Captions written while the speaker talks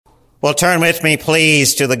Well, turn with me,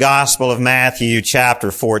 please, to the Gospel of Matthew, chapter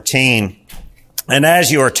 14. And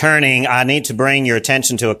as you are turning, I need to bring your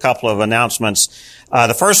attention to a couple of announcements.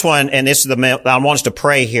 The first one, and this is I want us to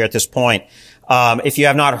pray here at this point. If you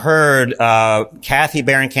have not heard, Matthe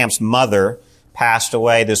Barenkamp's mother passed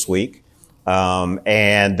away this week. And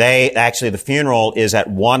the funeral is at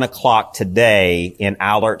 1:00 today in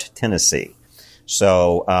Allert, Tennessee.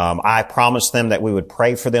 So, I promised them that we would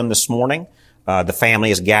pray for them this morning. The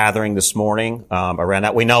family is gathering this morning around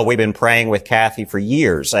that. We know we've been praying with Matthe for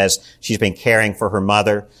years as she's been caring for her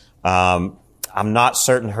mother. I'm not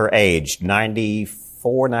certain her age,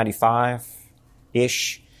 94,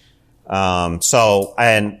 95-ish. And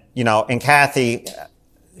Matthe,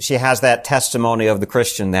 she has that testimony of the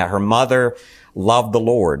Christian that her mother loved the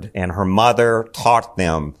Lord and her mother taught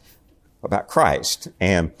them about Christ.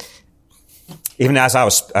 And even as I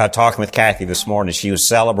was talking with Matthe this morning, she was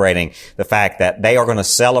celebrating the fact that they are going to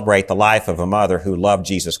celebrate the life of a mother who loved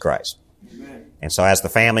Jesus Christ. Amen. And so as the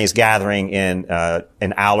family is gathering in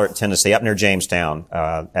Allert, Tennessee, up near Jamestown,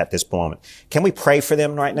 at this moment, can we pray for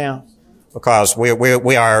them right now? Because we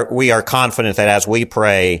are confident that as we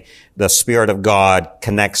pray, the Spirit of God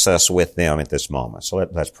connects us with them at this moment. So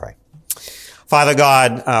let's pray. Father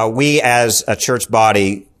God, we as a church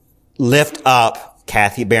body lift up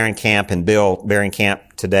Matthe Barenkamp and Bill Barenkamp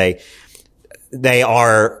today. They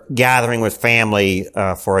are gathering with family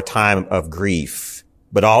for a time of grief,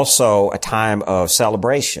 but also a time of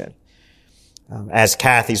celebration. As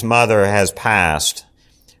Mathe's mother has passed,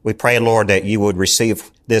 we pray, Lord, that you would receive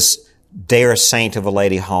this dear saint of a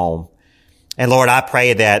lady home. And Lord, I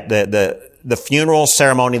pray that the funeral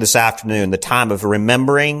ceremony this afternoon, the time of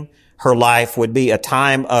remembering her life, would be a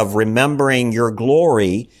time of remembering your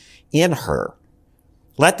glory in her.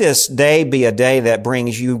 Let this day be a day that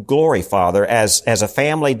brings you glory, Father. As a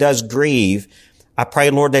family does grieve, I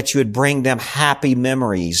pray, Lord, that you would bring them happy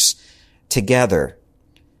memories together.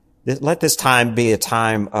 Let this time be a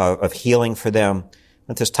time of healing for them.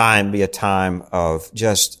 Let this time be a time of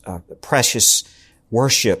just precious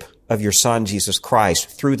worship of your Son, Jesus Christ,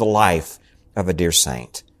 through the life of a dear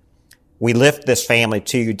saint. We lift this family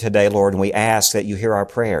to you today, Lord, and we ask that you hear our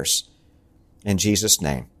prayers. In Jesus'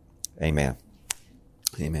 name, amen.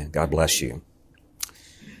 Amen. God bless you.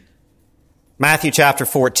 Matthew chapter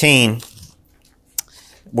 14.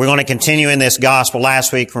 We're going to continue in this gospel.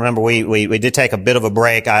 Last week, remember, we did take a bit of a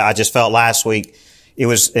break. I just felt last week it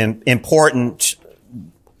was important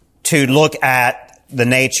to look at the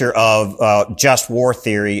nature of just war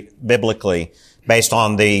theory biblically based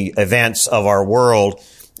on the events of our world.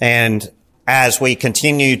 And as we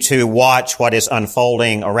continue to watch what is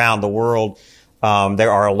unfolding around the world,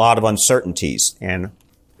 there are a lot of uncertainties. And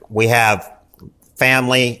we have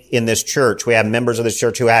family in this church. We have members of this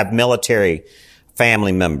church who have military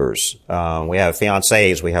family members. We have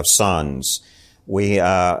fiancés. We have sons.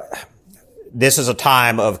 This is a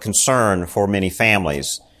time of concern for many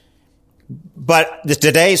families. But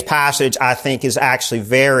today's passage, I think, is actually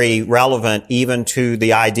very relevant even to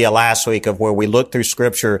the idea last week of where we looked through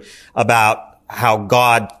Scripture about how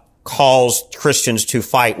God calls Christians to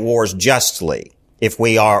fight wars justly. If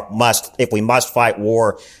we must fight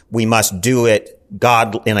war, we must do it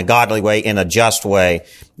in a godly way, in a just way.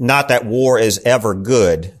 Not that war is ever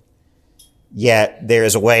good, yet there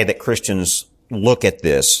is a way that Christians look at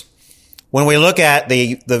this. When we look at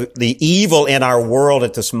the evil in our world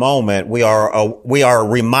at this moment, we are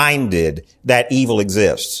reminded that evil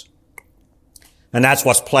exists. And that's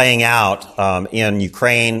what's playing out in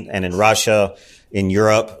Ukraine and in Russia, in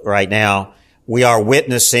Europe right now. We are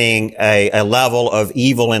witnessing a level of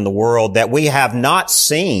evil in the world that we have not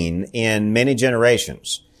seen in many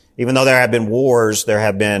generations. Even though there have been wars, there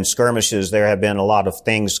have been skirmishes, there have been a lot of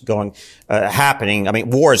things happening. I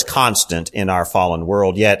mean, war is constant in our fallen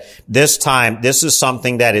world, yet this time, this is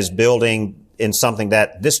something that is building in something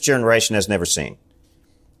that this generation has never seen,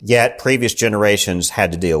 yet previous generations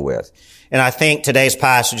had to deal with. And I think today's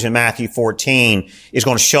passage in Matthew 14 is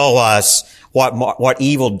going to show us what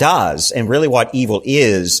evil does and really what evil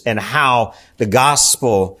is and how the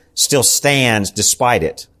gospel still stands despite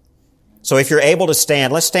it. So if you're able to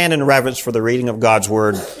stand, let's stand in reverence for the reading of God's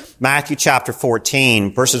word. Matthew chapter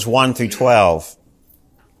 14, verses 1 through 12.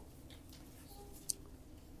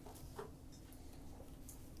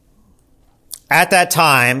 At that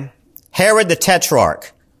time, Herod the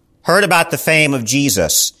Tetrarch heard about the fame of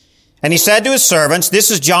Jesus, and he said to his servants,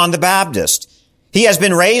 "This is John the Baptist. He has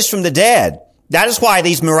been raised from the dead. That is why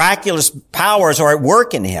these miraculous powers are at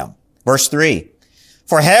work in him." Verse 3.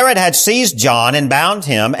 For Herod had seized John and bound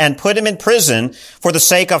him and put him in prison for the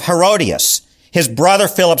sake of Herodias, his brother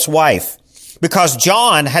Philip's wife, because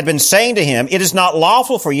John had been saying to him, "It is not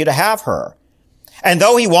lawful for you to have her." And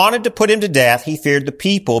though he wanted to put him to death, he feared the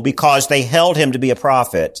people because they held him to be a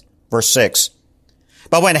prophet. Verse 6.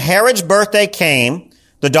 But when Herod's birthday came,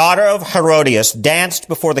 the daughter of Herodias danced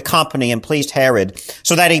before the company and pleased Herod,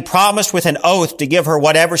 so that he promised with an oath to give her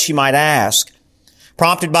whatever she might ask.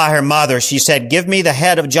 Prompted by her mother, she said, "Give me the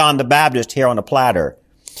head of John the Baptist here on a platter."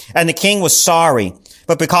 And the king was sorry,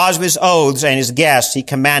 but because of his oaths and his guests, he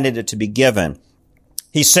commanded it to be given.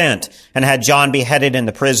 He sent and had John beheaded in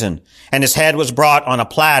the prison, and his head was brought on a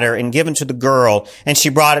platter and given to the girl, and she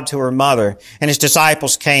brought it to her mother. And his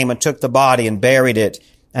disciples came and took the body and buried it,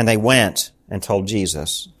 and they went and told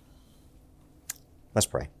Jesus. Let's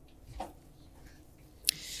pray.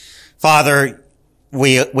 Father,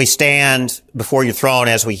 we stand before your throne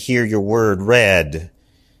as we hear your word read,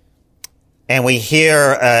 and we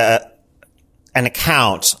hear an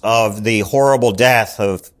account of the horrible death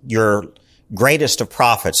of your greatest of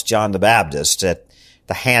prophets, John the Baptist, at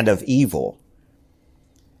the hand of evil.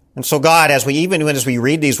 And so God, as we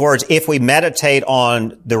read these words, if we meditate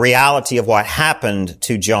on the reality of what happened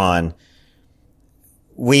to John,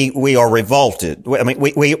 we are revolted. I mean,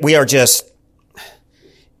 we are just,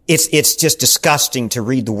 it's just disgusting to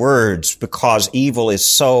read the words because evil is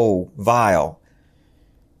so vile.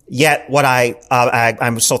 Yet what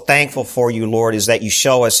I'm so thankful for you, Lord, is that you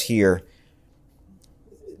show us here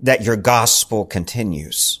that your gospel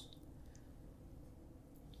continues.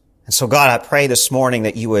 And so God, I pray this morning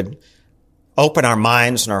that you would open our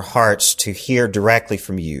minds and our hearts to hear directly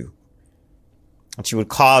from you. That you would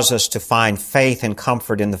cause us to find faith and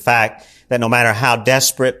comfort in the fact that no matter how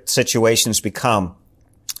desperate situations become,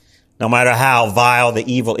 no matter how vile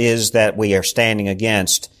the evil is that we are standing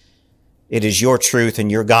against, it is your truth and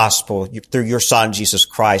your gospel through your Son, Jesus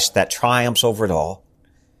Christ, that triumphs over it all.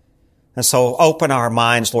 And so open our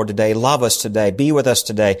minds, Lord, today. Love us today. Be with us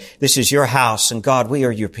today. This is your house, and God, we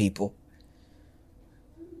are your people.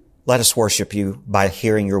 Let us worship you by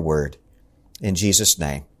hearing your word. In Jesus'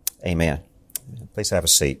 name, amen. Please have a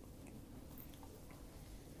seat.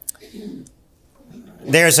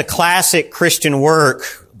 There's a classic Christian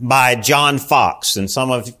work by John Fox, and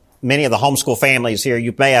many of the homeschool families here,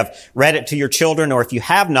 you may have read it to your children, or if you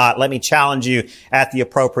have not, let me challenge you at the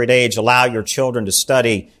appropriate age, allow your children to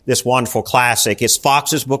study this wonderful classic. It's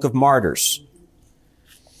Fox's Book of Martyrs.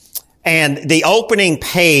 And the opening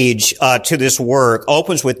page to this work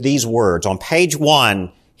opens with these words. On page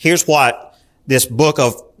 1, here's what this book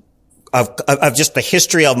of just the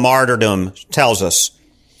history of martyrdom tells us.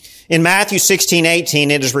 In Matthew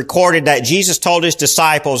 16:18, it is recorded that Jesus told his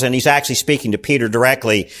disciples, and he's actually speaking to Peter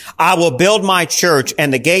directly, "I will build my church,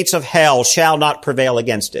 and the gates of hell shall not prevail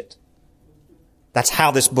against it." That's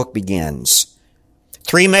how this book begins.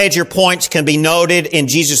 3 major points can be noted in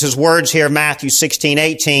Jesus' words here, Matthew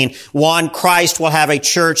 16:18. 1, Christ will have a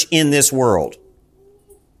church in this world.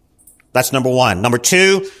 That's number 1. Number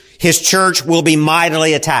 2, his church will be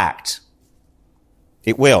mightily attacked.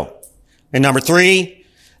 It will. And number 3,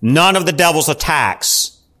 none of the devil's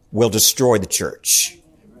attacks will destroy the church.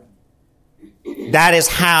 That is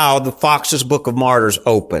how the Fox's Book of Martyrs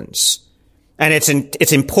opens. And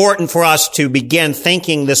it's important for us to begin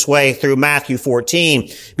thinking this way through Matthew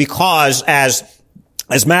 14, because as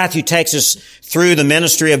Matthew takes us through the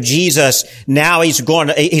ministry of Jesus, now he's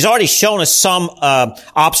already shown us some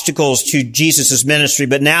obstacles to Jesus' ministry,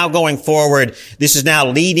 but now going forward, this is now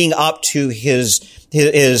leading up to his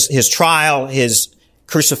trial, his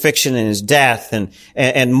crucifixion and his death,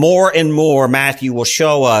 and more Matthew will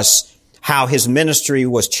show us how his ministry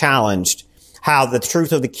was challenged, how the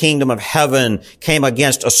truth of the kingdom of heaven came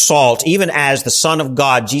against assault, even as the Son of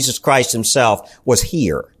God, Jesus Christ himself, was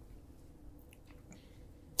here.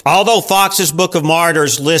 Although Fox's Book of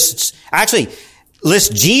Martyrs lists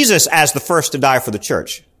Jesus as the first to die for the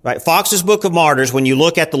church. Right? Fox's Book of Martyrs, when you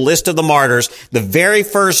look at the list of the martyrs, the very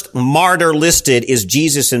first martyr listed is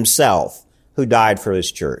Jesus himself, who died for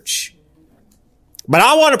his church. But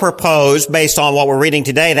I want to propose, based on what we're reading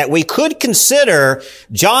today, that we could consider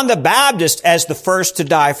John the Baptist as the first to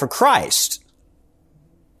die for Christ.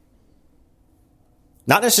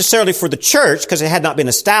 Not necessarily for the church, because it had not been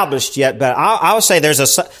established yet, but I would say there's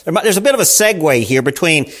a bit of a segue here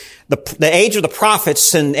between the age of the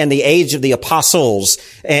prophets and the age of the apostles.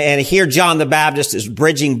 And here John the Baptist is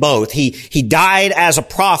bridging both. He died as a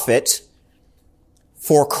prophet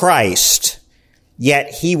for Christ,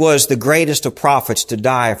 yet he was the greatest of prophets to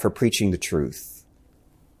die for preaching the truth.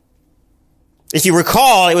 If you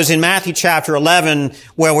recall, it was in Matthew chapter 11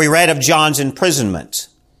 where we read of John's imprisonment.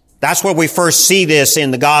 That's where we first see this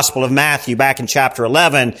in the Gospel of Matthew back in chapter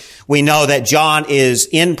 11. We know that John is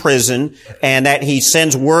in prison and that he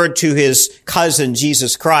sends word to his cousin,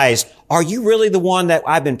 Jesus Christ. Are you really the one that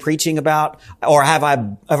I've been preaching about? Or have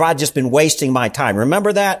I just been wasting my time?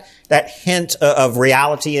 Remember that hint of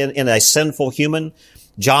reality in a sinful human?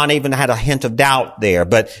 John even had a hint of doubt there,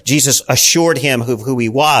 but Jesus assured him who he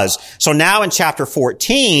was. So now in chapter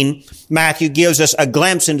 14, Matthew gives us a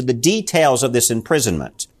glimpse into the details of this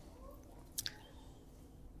imprisonment.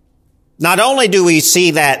 Not only do we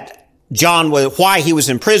see that why he was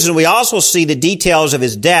in prison, we also see the details of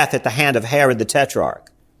his death at the hand of Herod the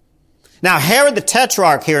Tetrarch. Now, Herod the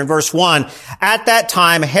Tetrarch here in verse 1, at that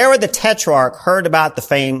time, Herod the Tetrarch heard about the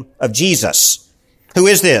fame of Jesus. Who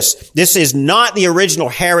is this? This is not the original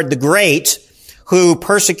Herod the Great who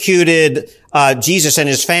persecuted Jesus and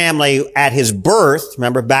his family at his birth.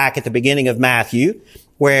 Remember back at the beginning of Matthew,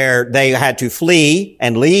 where they had to flee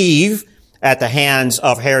and leave at the hands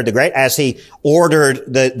of Herod the Great as he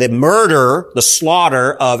ordered the murder, the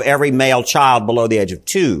slaughter of every male child below the age of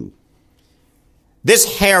 2.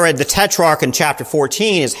 This Herod the Tetrarch in chapter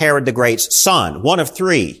 14 is Herod the Great's son, one of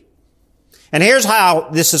 3. And here's how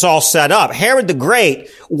this is all set up. Herod the Great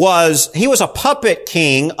was a puppet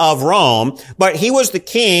king of Rome, but he was the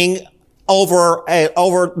king over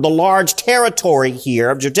the large territory here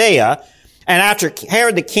of Judea. And after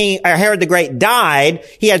Herod the Great died,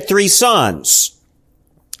 he had 3 sons.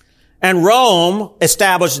 And Rome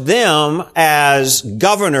established them as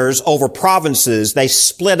governors over provinces. They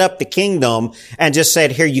split up the kingdom and just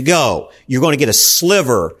said, here you go. You're going to get a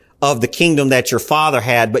sliver of the kingdom that your father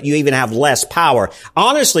had, but you even have less power.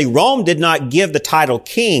 Honestly, Rome did not give the title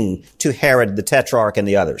king to Herod the Tetrarch and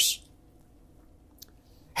the others.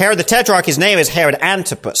 Herod the Tetrarch, his name is Herod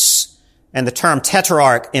Antipas. And the term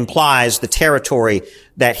tetrarch implies the territory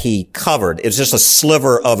that he covered. It's just a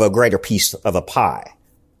sliver of a greater piece of a pie.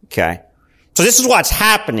 Okay? So this is what's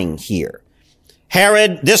happening here.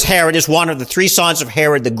 This Herod is one of the 3 sons of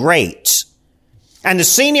Herod the Great. And the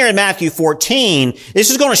scene here in Matthew 14, this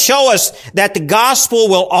is going to show us that the gospel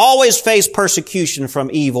will always face persecution from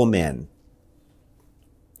evil men.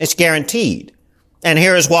 It's guaranteed. And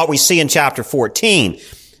here is what we see in chapter 14.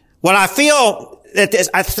 What I feel that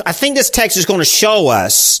I think this text is going to show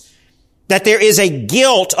us that there is a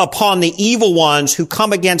guilt upon the evil ones who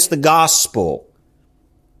come against the gospel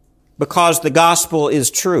because the gospel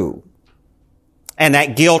is true. And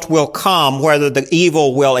that guilt will come whether the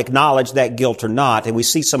evil will acknowledge that guilt or not. And we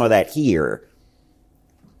see some of that here.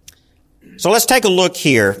 So let's take a look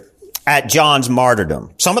here at John's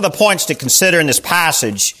martyrdom. Some of the points to consider in this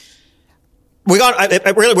passage. We're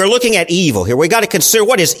looking at evil here. We got to consider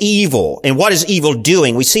what is evil and what is evil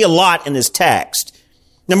doing. We see a lot in this text.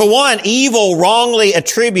 Number 1, evil wrongly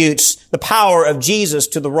attributes the power of Jesus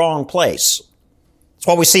to the wrong place. That's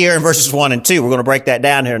what we see here in verses 1 and 2. We're going to break that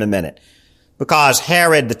down here in a minute. Because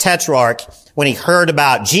Herod the Tetrarch, when he heard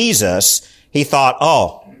about Jesus, he thought,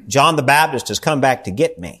 oh, John the Baptist has come back to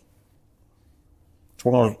get me.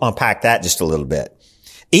 So we're going to unpack that just a little bit.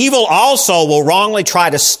 Evil also will wrongly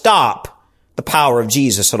try to stop the power of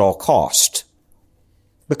Jesus at all cost.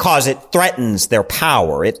 Because it threatens their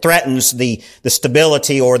power. It threatens the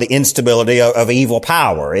stability or the instability of evil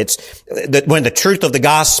power. It's when the truth of the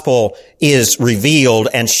gospel is revealed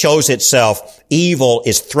and shows itself, evil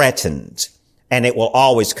is threatened. And it will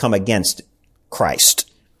always come against Christ.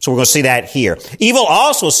 So we're going to see that here. Evil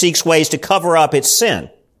also seeks ways to cover up its sin.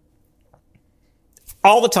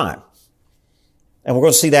 All the time. And we're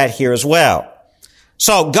going to see that here as well.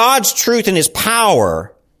 So God's truth and His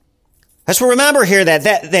power, let's remember here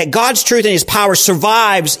that God's truth and His power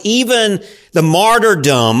survives even the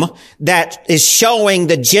martyrdom that is showing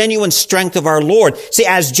the genuine strength of our Lord. See,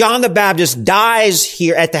 as John the Baptist dies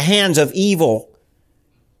here at the hands of evil,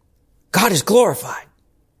 God is glorified.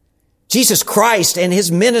 Jesus Christ and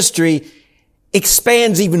His ministry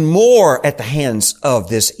expands even more at the hands of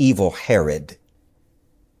this evil Herod.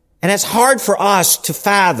 And it's hard for us to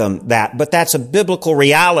fathom that, but that's a biblical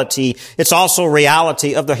reality. It's also a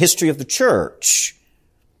reality of the history of the church.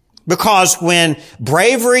 Because when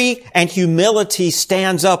bravery and humility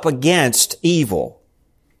stands up against evil,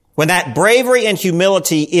 when that bravery and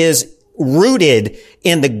humility is rooted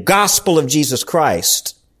in the gospel of Jesus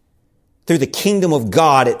Christ, through the kingdom of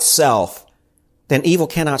God itself, then evil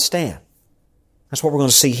cannot stand. That's what we're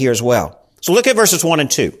going to see here as well. So look at verses 1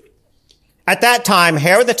 and 2. At that time,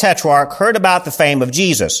 Herod the Tetrarch heard about the fame of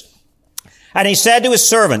Jesus. And he said to his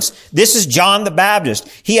servants, "This is John the Baptist.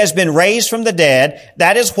 He has been raised from the dead.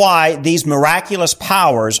 That is why these miraculous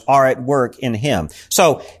powers are at work in him."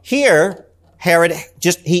 So here, Herod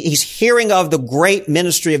he's hearing of the great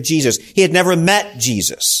ministry of Jesus. He had never met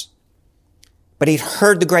Jesus, but he'd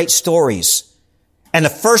heard the great stories. And the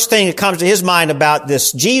first thing that comes to his mind about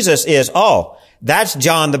this Jesus is, oh, that's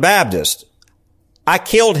John the Baptist. I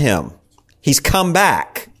killed him. He's come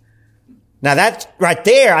back. Now that right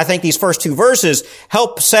there, I think these first two verses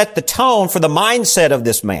help set the tone for the mindset of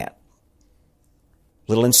this man. A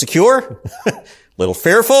little insecure, a little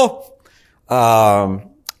fearful.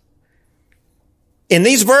 In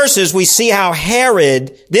these verses, we see how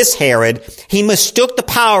this Herod, he mistook the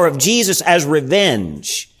power of Jesus as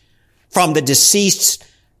revenge from the deceased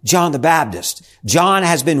John the Baptist. John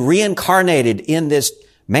has been reincarnated in this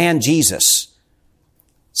man Jesus.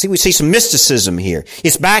 See, we see some mysticism here.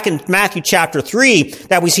 It's back in Matthew chapter 3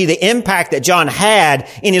 that we see the impact that John had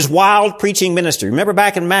in his wild preaching ministry. Remember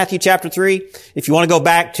back in Matthew chapter 3? If you want to go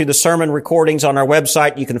back to the sermon recordings on our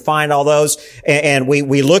website, you can find all those. And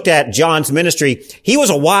we looked at John's ministry. He was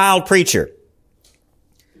a wild preacher.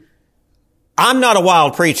 I'm not a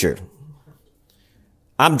wild preacher.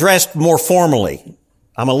 I'm dressed more formally.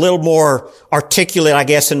 I'm a little more articulate, I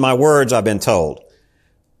guess, in my words, I've been told.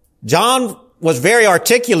 John was very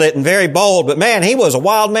articulate and very bold, but man, he was a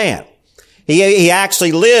wild man. He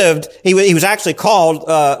actually lived, he was actually called,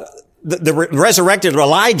 the resurrected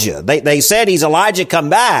Elijah. They said he's Elijah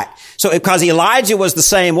come back. So, because Elijah was the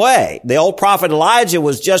same way. The old prophet Elijah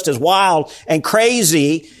was just as wild and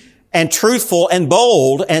crazy and truthful and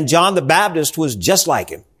bold, and John the Baptist was just like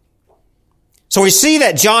him. So we see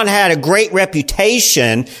that John had a great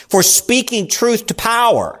reputation for speaking truth to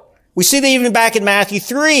power. We see that even back in Matthew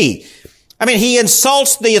 3. I mean, he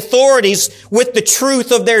insults the authorities with the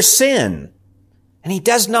truth of their sin. And he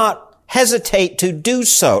does not hesitate to do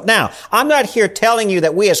so. Now, I'm not here telling you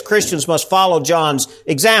that we as Christians must follow John's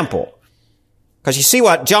example. Because you see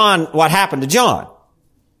what happened to John.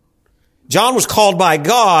 John was called by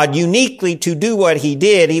God uniquely to do what he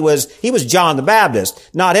did. He was John the Baptist.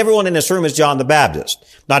 Not everyone in this room is John the Baptist.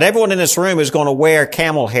 Not everyone in this room is going to wear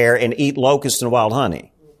camel hair and eat locusts and wild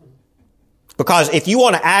honey. Because if you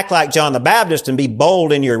want to act like John the Baptist and be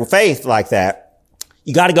bold in your faith like that,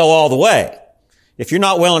 you got to go all the way. If you're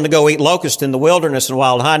not willing to go eat locusts in the wilderness and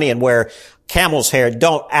wild honey and wear camel's hair,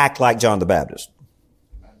 don't act like John the Baptist.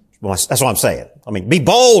 Well, that's what I'm saying. I mean, be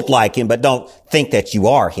bold like him, but don't think that you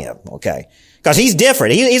are him, okay? Because he's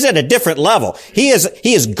different. He's at a different level. He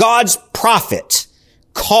is God's prophet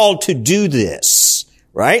called to do this,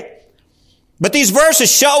 right? But these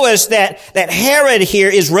verses show us that Herod here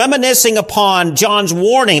is reminiscing upon John's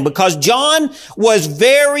warning, because John was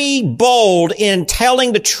very bold in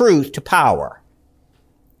telling the truth to power.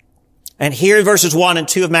 And here in verses 1 and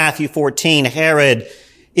 2 of Matthew 14, Herod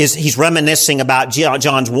he's reminiscing about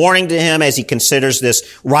John's warning to him as he considers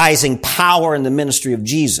this rising power in the ministry of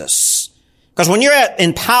Jesus. Because when you're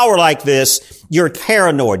in power like this, you're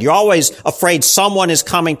paranoid. You're always afraid someone is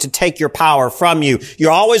coming to take your power from you.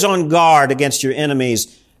 You're always on guard against your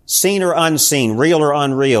enemies, seen or unseen, real or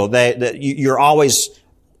unreal. You're always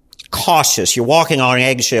cautious. You're walking on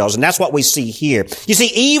eggshells. And that's what we see here. You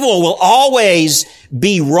see, evil will always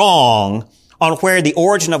be wrong on where the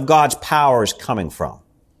origin of God's power is coming from.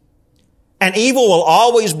 And evil will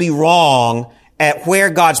always be wrong at where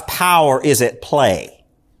God's power is at play.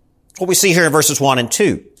 What we see here in verses 1 and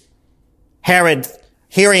 2. Herod,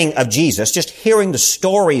 hearing of Jesus, just hearing the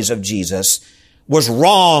stories of Jesus, was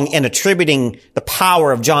wrong in attributing the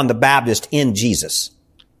power of John the Baptist in Jesus.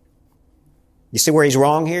 You see where he's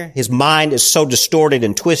wrong here? His mind is so distorted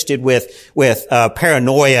and twisted with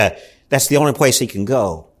paranoia. That's the only place he can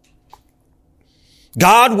go.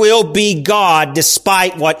 God will be God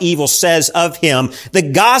despite what evil says of him.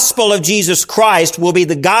 The gospel of Jesus Christ will be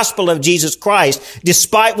the gospel of Jesus Christ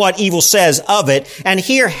despite what evil says of it. And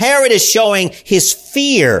here Herod is showing his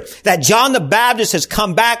fear that John the Baptist has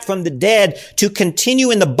come back from the dead to continue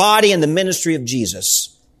in the body and the ministry of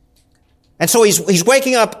Jesus. And so he's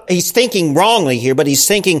waking up, he's thinking wrongly here, but he's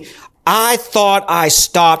thinking, I thought I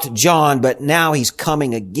stopped John, but now he's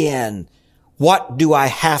coming again. What do I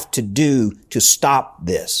have to do to stop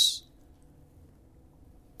this?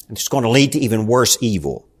 And it's going to lead to even worse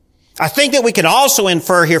evil. I think that we can also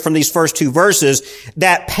infer here from these first two verses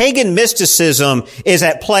that pagan mysticism is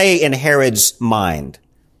at play in Herod's mind.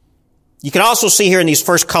 You can also see here in these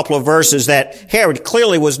first couple of verses that Herod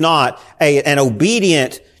clearly was not an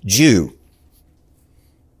obedient Jew.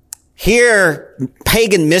 Here,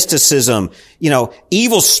 pagan mysticism,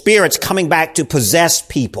 evil spirits coming back to possess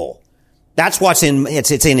people. That's what's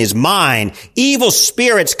it's in his mind. Evil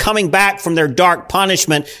spirits coming back from their dark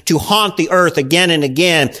punishment to haunt the earth again and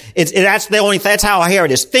again. That's how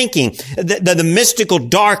Herod is thinking. The mystical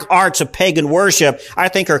dark arts of pagan worship, I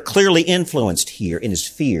think, are clearly influenced here in his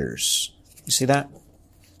fears. You see that?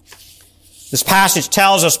 This passage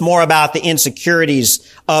tells us more about the insecurities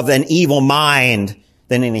of an evil mind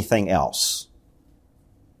than anything else.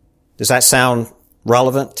 Does that sound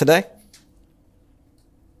relevant today?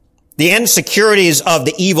 The insecurities of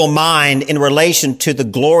the evil mind in relation to the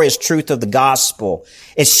glorious truth of the gospel.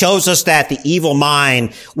 It shows us that the evil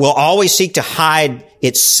mind will always seek to hide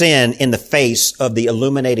its sin in the face of the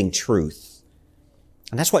illuminating truth.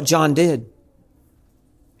 And that's what John did.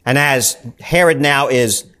 And as Herod now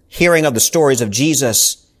is hearing of the stories of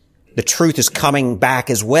Jesus, the truth is coming back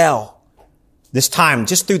as well. This time,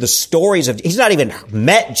 just through the stories he's not even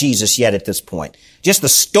met Jesus yet at this point. Just the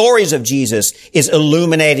stories of Jesus is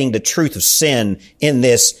illuminating the truth of sin in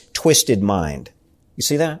this twisted mind. You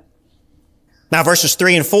see that? Now, verses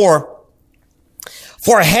 3 and 4.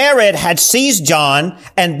 For Herod had seized John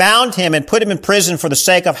and bound him and put him in prison for the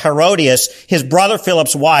sake of Herodias, his brother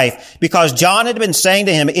Philip's wife, because John had been saying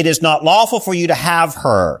to him, it is not lawful for you to have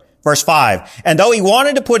her. Verse 5, and though he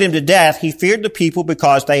wanted to put him to death, he feared the people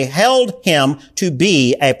because they held him to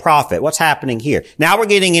be a prophet. What's happening here? Now we're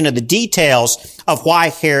getting into the details of why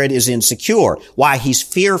Herod is insecure, why he's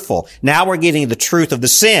fearful. Now we're getting the truth of the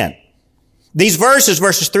sin. These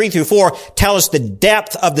verses 3 through 4, tell us the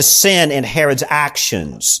depth of the sin in Herod's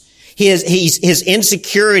actions. His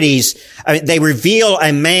insecurities, they reveal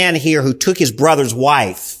a man here who took his brother's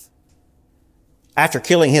wife after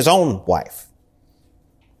killing his own wife.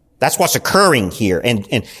 That's what's occurring here. And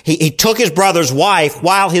he took his brother's wife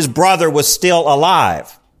while his brother was still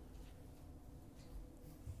alive.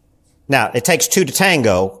 Now, it takes two to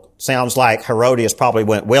tango. Sounds like Herodias probably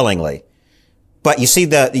went willingly. But you see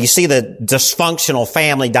the dysfunctional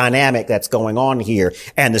family dynamic that's going on here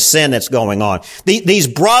and the sin that's going on. These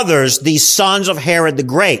brothers, these sons of Herod the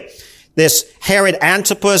Great, this Herod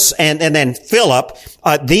Antipas and then Philip,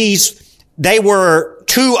 they were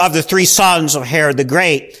two of the three sons of Herod the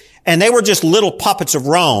Great. And they were just little puppets of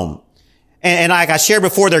Rome. And like I shared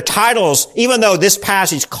before, their titles, even though this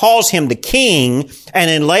passage calls him the king,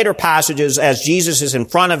 and in later passages, as Jesus is in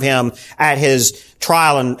front of him at his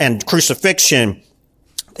trial and crucifixion,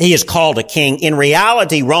 he is called a king. In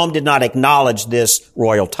reality, Rome did not acknowledge this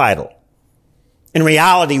royal title. In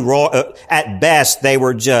reality, at best, they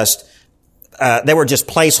were just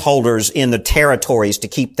placeholders in the territories to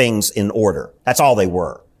keep things in order. That's all they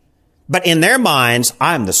were. But in their minds,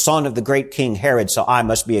 I'm the son of the great King Herod, so I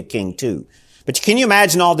must be a king too. But can you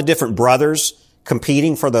imagine all the different brothers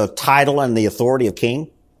competing for the title and the authority of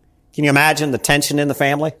king? Can you imagine the tension in the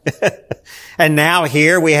family? And now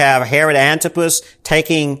here we have Herod Antipas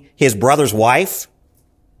taking his brother's wife.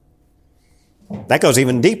 That goes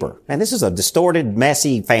even deeper. And this is a distorted,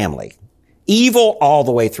 messy family. Evil all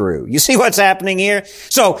the way through. You see what's happening here?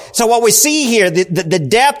 So what we see here, the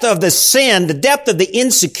depth of the sin, the depth of the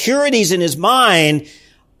insecurities in his mind,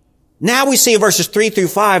 now we see in verses 3 through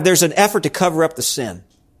 5, there's an effort to cover up the sin.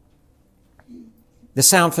 Does this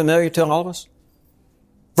sound familiar to all of us?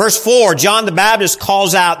 Verse 4, John the Baptist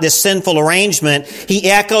calls out this sinful arrangement. He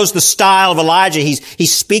echoes the style of Elijah.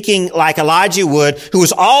 He's speaking like Elijah would, who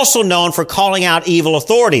was also known for calling out evil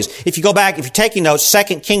authorities. If you go back, if you're taking notes,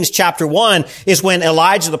 2 Kings chapter 1 is when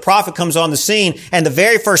Elijah the prophet comes on the scene, and the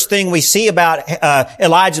very first thing we see about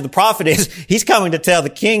Elijah the prophet is he's coming to tell the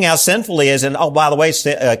king how sinful he is, and oh, by the way,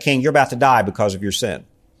 king, you're about to die because of your sin.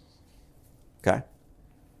 Okay?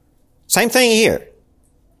 Same thing here.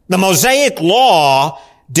 The Mosaic law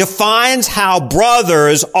defines how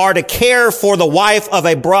brothers are to care for the wife of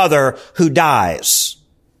a brother who dies.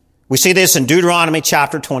 We see this in Deuteronomy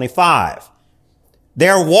chapter 25.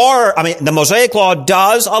 The Mosaic law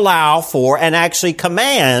does allow for and actually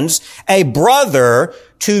commands a brother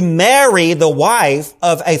to marry the wife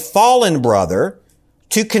of a fallen brother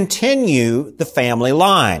to continue the family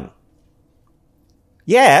line.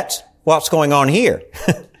 Yet, what's going on here?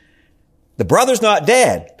 The brother's not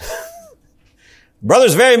dead.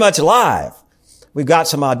 Brother's very much alive. We've got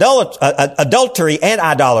some adultery and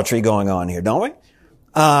idolatry going on here, don't we?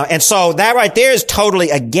 And so that right there is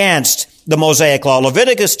totally against the Mosaic law.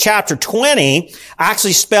 Leviticus chapter 20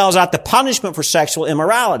 actually spells out the punishment for sexual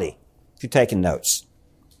immorality, if you're taking notes.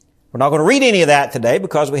 We're not going to read any of that today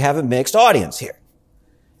because we have a mixed audience here.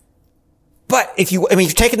 But if you're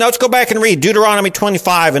taking notes, go back and read Deuteronomy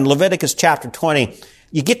 25 and Leviticus chapter 20.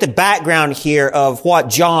 You get the background here of what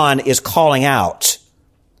John is calling out.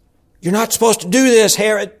 You're not supposed to do this,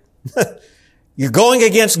 Herod. You're going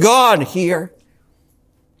against God here.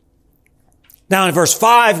 Now in verse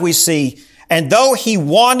 5 we see, and though he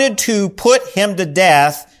wanted to put him to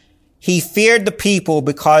death, he feared the people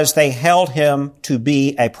because they held him to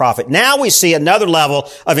be a prophet. Now we see another level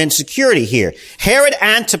of insecurity here. Herod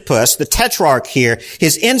Antipas, the tetrarch here,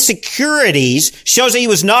 his insecurities shows that he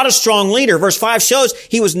was not a strong leader. Verse 5 shows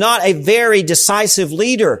he was not a very decisive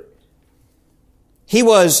leader. He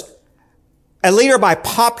was a leader by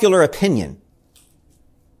popular opinion.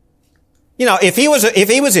 You know, if he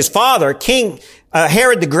was his father, King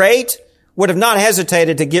Herod the Great, would have not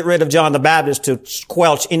hesitated to get rid of John the Baptist to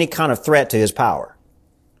squelch any kind of threat to his power.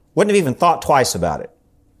 Wouldn't have even thought twice about it.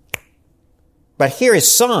 But here his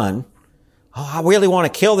son, I really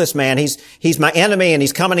want to kill this man. He's my enemy and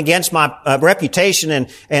he's coming against my reputation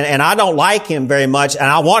and I don't like him very much and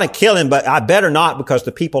I want to kill him, but I better not because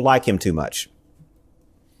the people like him too much.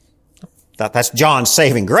 That's John's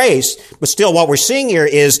saving grace, but still what we're seeing here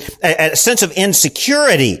is a sense of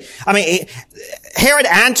insecurity. I mean, Herod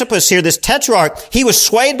Antipas here, this tetrarch, he was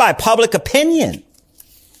swayed by public opinion.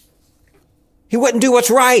 He wouldn't do what's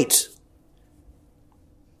right.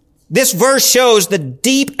 This verse shows the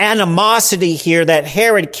deep animosity here that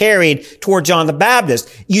Herod carried toward John the Baptist.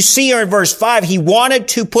 You see here in verse 5, he wanted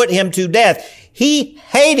to put him to death. He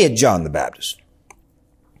hated John the Baptist.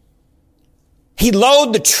 He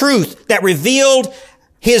loathed the truth that revealed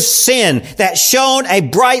his sin, that shone a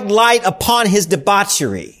bright light upon his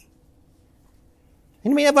debauchery.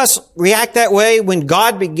 Any of us react that way when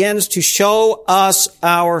God begins to show us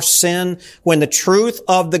our sin, when the truth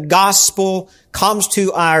of the gospel comes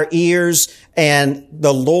to our ears and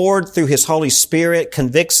the Lord through his Holy Spirit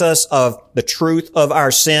convicts us of the truth of our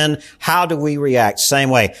sin? How do we react? Same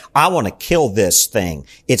way. I want to kill this thing.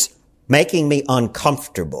 It's making me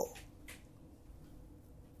uncomfortable.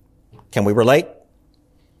 Can we relate?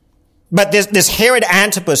 But this Herod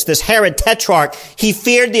Antipas, this Herod tetrarch, he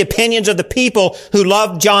feared the opinions of the people who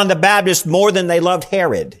loved John the Baptist more than they loved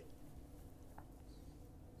Herod.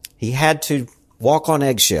 He had to walk on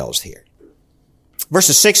eggshells here.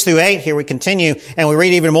 Verses 6 through 8, here we continue, and we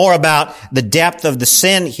read even more about the depth of the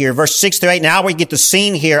sin here. Verse 6 through 8, now we get the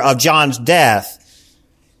scene here of John's death.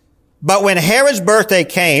 But when Herod's birthday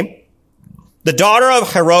came, the daughter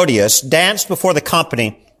of Herodias danced before the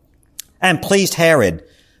company and pleased Herod,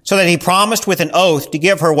 so that he promised with an oath to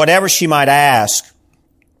give her whatever she might ask.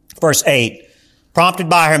 Verse 8, prompted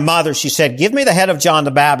by her mother, she said, give me the head of John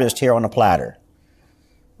the Baptist here on a platter.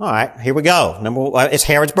 All right, here we go. It's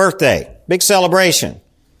Herod's birthday. Big celebration.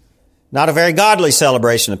 Not a very godly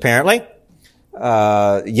celebration, apparently.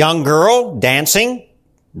 Young girl dancing,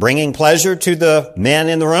 bringing pleasure to the men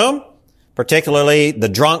in the room, particularly the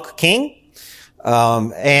drunk king.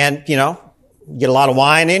 And, you know, get a lot of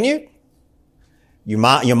wine in you.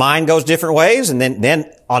 Your mind goes different ways, and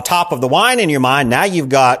then on top of the wine in your mind, now you've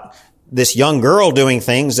got this young girl doing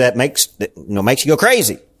things that makes you go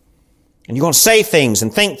crazy. And you're going to say things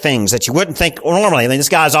and think things that you wouldn't think normally. I mean, this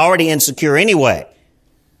guy's already insecure anyway.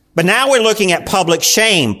 But now we're looking at public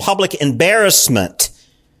shame, public embarrassment.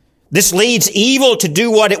 This leads evil to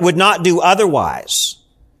do what it would not do otherwise.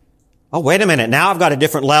 Oh, wait a minute. Now I've got a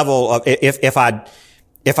different level of, if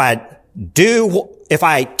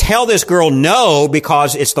I tell this girl no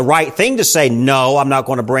because it's the right thing to say no, I'm not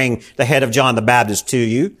going to bring the head of John the Baptist to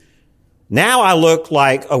you. Now I look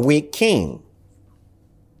like a weak king.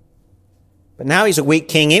 But now he's a weak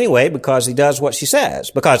king anyway because he does what she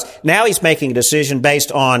says. Because now he's making a decision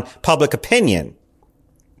based on public opinion,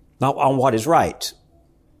 not on what is right.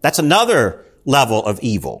 That's another level of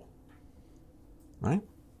evil. Right?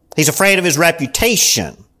 He's afraid of his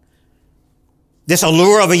reputation. This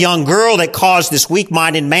allure of a young girl that caused this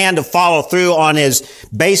weak-minded man to follow through on his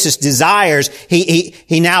basest desires.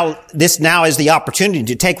 This now is the opportunity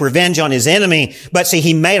to take revenge on his enemy. But see,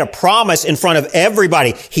 he made a promise in front of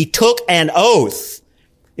everybody. He took an oath.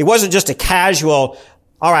 It wasn't just a casual,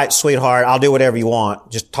 all right, sweetheart, I'll do whatever you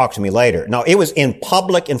want. Just talk to me later. No, it was in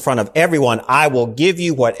public in front of everyone. I will give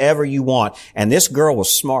you whatever you want. And this girl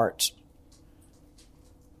was smart.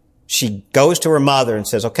 She goes to her mother and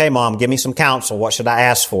says, okay, Mom, give me some counsel. What should I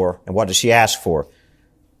ask for? And what does she ask for?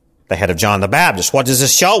 The head of John the Baptist. What does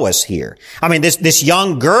this show us here? I mean, this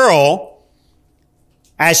young girl,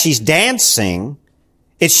 as she's dancing,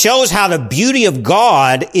 it shows how the beauty of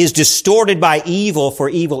God is distorted by evil for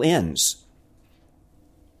evil ends.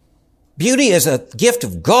 Beauty is a gift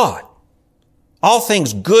of God. All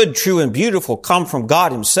things good, true, and beautiful come from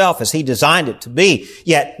God himself as he designed it to be.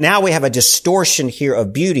 Yet now we have a distortion here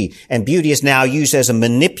of beauty, and beauty is now used as a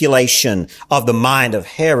manipulation of the mind of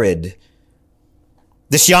Herod.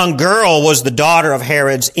 This young girl was the daughter of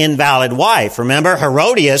Herod's invalid wife. Remember,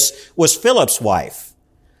 Herodias was Philip's wife.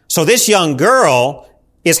 So this young girl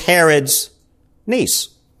is Herod's niece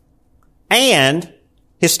and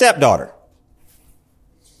his stepdaughter.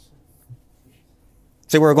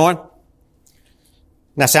 See where we're going?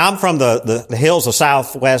 Now, see, I'm from the hills of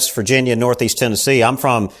Southwest Virginia, Northeast Tennessee. I'm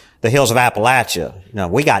from the hills of Appalachia. Now,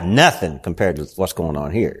 we got nothing compared to what's going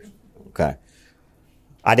on here. Okay.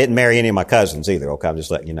 I didn't marry any of my cousins either. Okay. I'm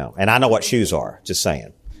just letting you know. And I know what shoes are. Just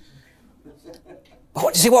saying.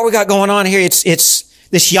 But see what we got going on here? It's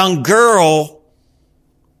this young girl.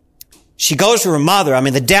 She goes to her mother. I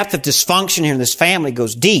mean, the depth of dysfunction here in this family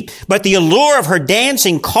goes deep. But the allure of her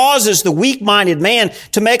dancing causes the weak-minded man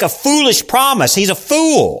to make a foolish promise. He's a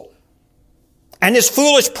fool. And this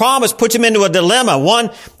foolish promise puts him into a dilemma.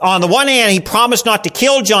 On the one hand, he promised not to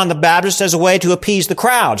kill John the Baptist as a way to appease the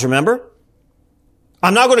crowds, remember?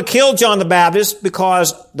 I'm not going to kill John the Baptist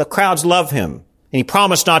because the crowds love him. And he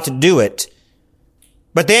promised not to do it.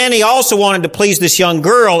 But then he also wanted to please this young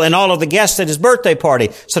girl and all of the guests at his birthday party.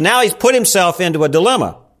 So now he's put himself into a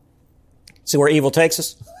dilemma. See where evil takes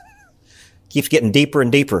us? Keeps getting deeper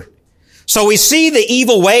and deeper. So we see the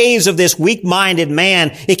evil ways of this weak-minded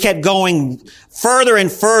man. It kept going further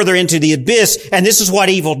and further into the abyss. And this is what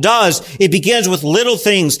evil does. It begins with little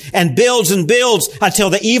things and builds until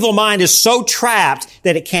the evil mind is so trapped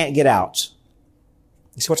that it can't get out.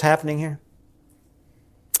 You see what's happening here?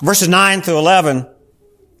 Verses 9 through 11.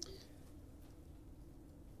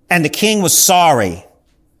 And the king was sorry,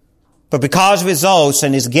 but because of his oaths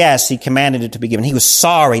and his guests, he commanded it to be given. He was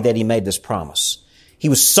sorry that he made this promise. He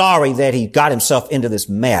was sorry that he got himself into this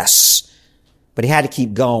mess, but he had to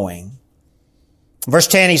keep going. Verse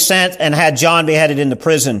 10, he sent and had John beheaded in the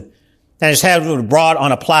prison, and his head was brought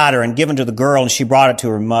on a platter and given to the girl, and she brought it to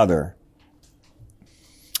her mother.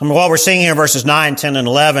 And what we're seeing here in verses 9, 10, and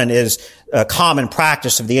 11 is a common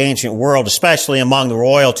practice of the ancient world, especially among the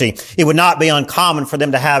royalty. It would not be uncommon for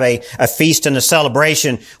them to have a feast and a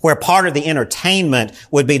celebration where part of the entertainment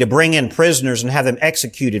would be to bring in prisoners and have them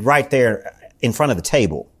executed right there in front of the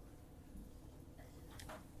table.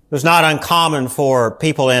 It was not uncommon for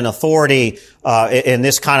people in authority in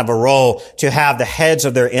this kind of a role to have the heads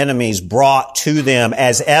of their enemies brought to them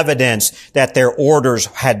as evidence that their orders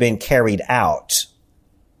had been carried out.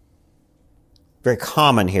 Very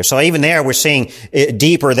common here. So even there we're seeing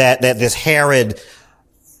deeper that this Herod,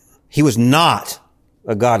 he was not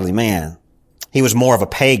a godly man. He was more of a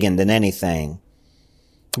pagan than anything.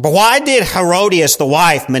 But why did Herodias, the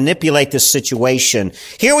wife, manipulate this situation?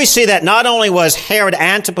 Here we see that not only was Herod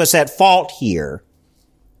Antipas at fault here,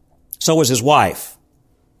 so was his wife.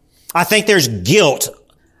 I think there's guilt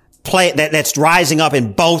that's rising up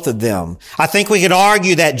in both of them. I think we could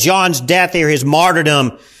argue that John's death here, his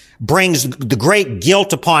martyrdom, brings the great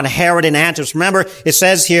guilt upon Herod and Antipas. Remember, it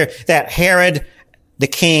says here that Herod, the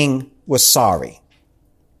king, was sorry.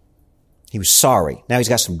 He was sorry. Now he's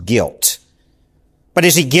got some guilt. But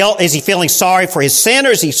is he feeling sorry for his sin,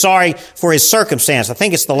 or is he sorry for his circumstance? I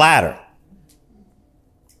think it's the latter.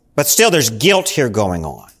 But still there's guilt here going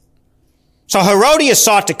on. So Herodias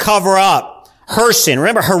sought to cover up her sin.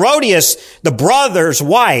 Remember, Herodias, the brother's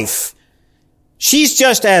wife, she's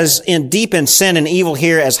just as deep in sin and evil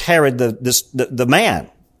here as Herod, the man.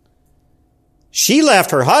 She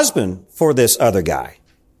left her husband for this other guy.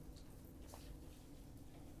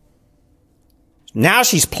 Now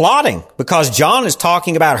she's plotting because John is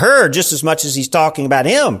talking about her just as much as he's talking about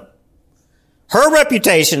him. Her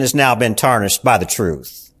reputation has now been tarnished by the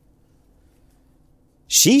truth.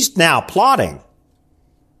 She's now plotting.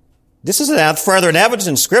 This is further an evidence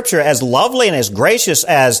in Scripture, as lovely and as gracious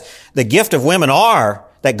as the gift of women are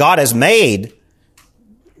that God has made.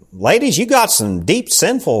 Ladies, you got some deep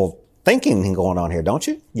sinful thinking going on here, don't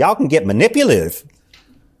you? Y'all can get manipulative.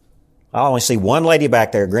 I only see one lady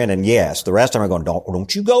back there grinning yes. The rest of them are going,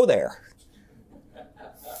 don't you go there.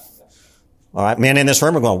 All right, men in this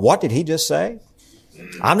room are going, what did he just say?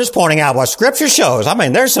 I'm just pointing out what Scripture shows. I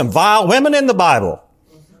mean, there's some vile women in the Bible.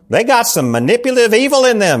 They got some manipulative evil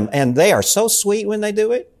in them, and they are so sweet when they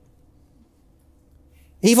do it.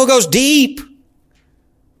 Evil goes deep.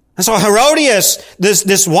 And so Herodias,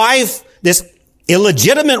 this wife, this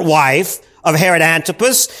illegitimate wife of Herod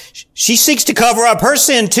Antipas, she seeks to cover up her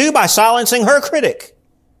sin too by silencing her critic.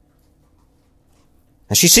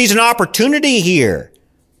 And she sees an opportunity here.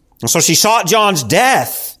 And so she sought John's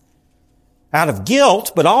death out of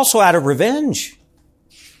guilt, but also out of revenge.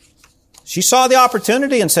 She saw the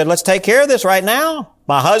opportunity and said, let's take care of this right now.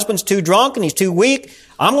 My husband's too drunk and he's too weak.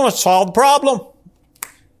 I'm going to solve the problem.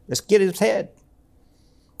 Let's get his head.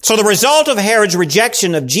 So the result of Herod's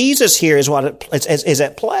rejection of Jesus here is what is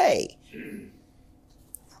at play.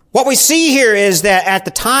 What we see here is that at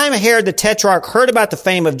the time Herod the Tetrarch heard about the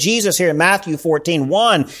fame of Jesus here in Matthew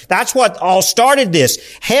 14:1, that's what all started this.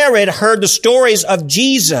 Herod heard the stories of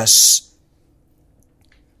Jesus.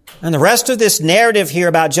 And the rest of this narrative here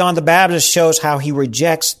about John the Baptist shows how he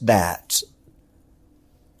rejects that.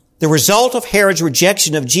 The result of Herod's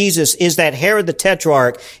rejection of Jesus is that Herod the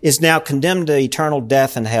Tetrarch is now condemned to eternal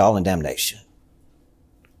death and hell and damnation.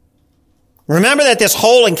 Remember that this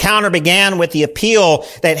whole encounter began with the appeal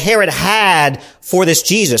that Herod had for this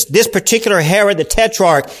Jesus. This particular Herod the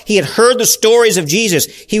Tetrarch, he had heard the stories of Jesus.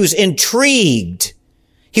 He was intrigued.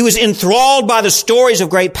 He was enthralled by the stories of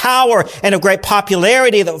great power and of great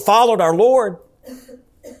popularity that followed our Lord.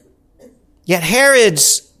 Yet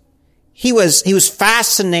he was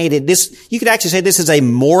fascinated. You could actually say this is a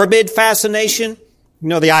morbid fascination. You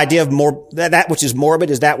know, the idea of that which is morbid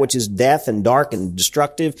is that which is death and dark and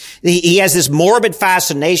destructive. He has this morbid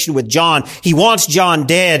fascination with John. He wants John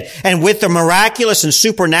dead. And with the miraculous and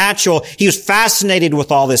supernatural, he was fascinated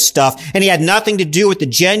with all this stuff. And he had nothing to do with the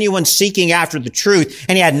genuine seeking after the truth.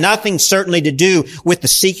 And he had nothing certainly to do with the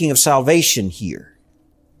seeking of salvation here.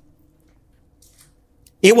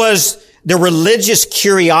 It was the religious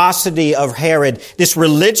curiosity of Herod, this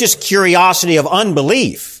religious curiosity of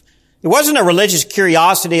unbelief. It wasn't a religious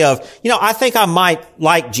curiosity of, I think I might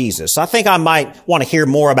like Jesus. I think I might want to hear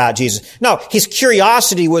more about Jesus. No, his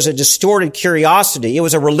curiosity was a distorted curiosity. It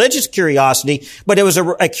was a religious curiosity, but it was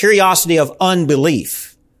a curiosity of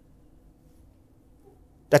unbelief.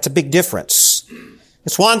 That's a big difference.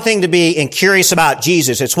 It's one thing to be curious about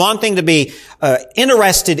Jesus. It's one thing to be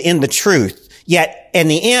interested in the truth. Yet, in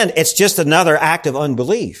the end, it's just another act of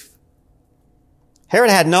unbelief. Herod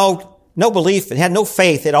had no belief and had no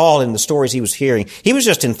faith at all in the stories he was hearing. He was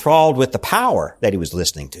just enthralled with the power that he was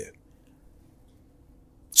listening to.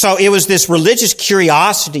 So it was this religious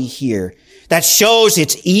curiosity here that shows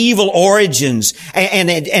its evil origins.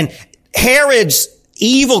 And Herod's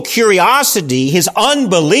evil curiosity, his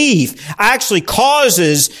unbelief, actually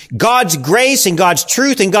causes God's grace and God's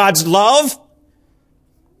truth and God's love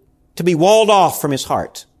to be walled off from his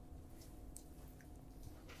heart.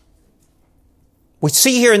 We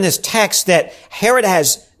see here in this text that Herod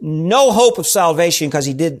has no hope of salvation because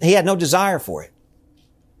he had no desire for it.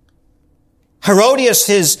 Herodias,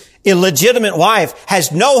 his illegitimate wife,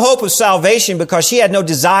 has no hope of salvation because she had no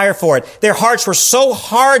desire for it. Their hearts were so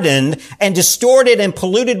hardened and distorted and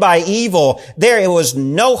polluted by evil, there was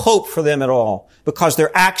no hope for them at all because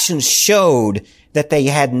their actions showed that they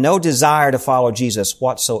had no desire to follow Jesus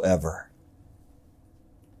whatsoever.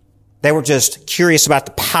 They were just curious about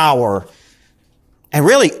the power. And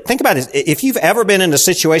really, think about this. If you've ever been in a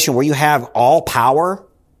situation where you have all power,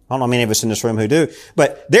 I don't know many of us in this room who do,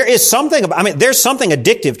 but there's something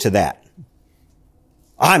addictive to that.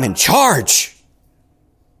 I'm in charge.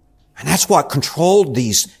 And that's what controlled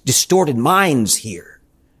these distorted minds here.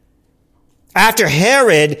 After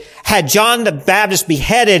Herod had John the Baptist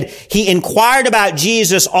beheaded, he inquired about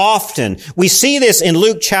Jesus often. We see this in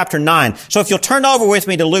Luke chapter 9. So if you'll turn over with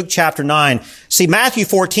me to Luke chapter 9, see Matthew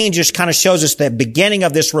 14 just kind of shows us the beginning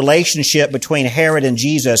of this relationship between Herod and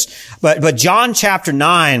Jesus. But John chapter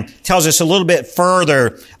 9 tells us a little bit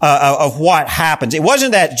further of what happens. It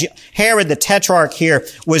wasn't that Herod the Tetrarch here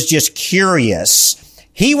was just curious.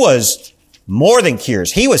 He was more than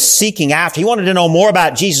curious. He was seeking after. He wanted to know more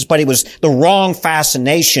about Jesus, but it was the wrong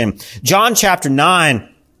fascination. John chapter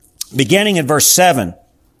 9, beginning in verse 7.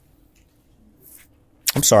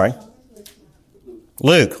 I'm sorry.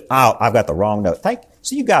 Luke. Oh, I've got the wrong note.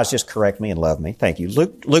 So you guys just correct me and love me. Thank you.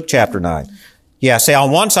 Luke chapter 9. Yeah, see,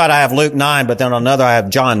 on one side I have Luke 9, but then on another I have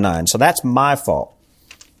John 9. So that's my fault.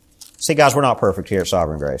 See, guys, we're not perfect here at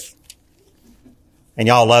Sovereign Grace. And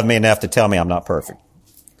y'all love me enough to tell me I'm not perfect.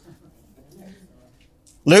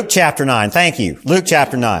 Luke chapter 9. Thank you. Luke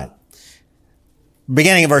chapter 9.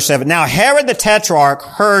 Beginning of verse 7. Now Herod the Tetrarch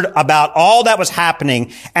heard about all that was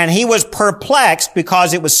happening, and he was perplexed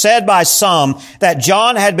because it was said by some that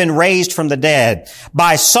John had been raised from the dead,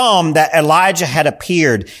 by some that Elijah had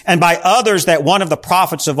appeared, and by others that one of the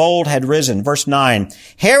prophets of old had risen. Verse 9.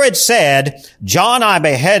 Herod said, John I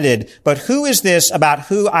beheaded, but who is this about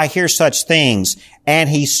who I hear such things?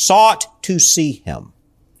 And he sought to see him.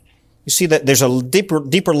 You see that there's a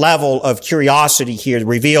deeper level of curiosity here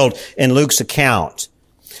revealed in Luke's account.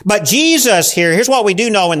 But Jesus here, here's what we do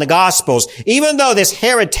know in the Gospels. Even though this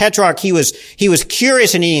Herod Tetrarch, he was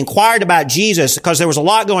curious and he inquired about Jesus because there was a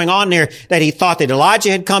lot going on there that he thought that Elijah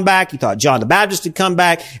had come back. He thought John the Baptist had come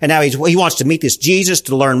back. And now he wants to meet this Jesus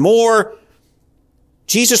to learn more.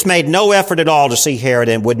 Jesus made no effort at all to see Herod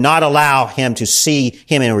and would not allow him to see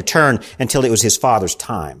him in return until it was his Father's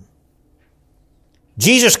time.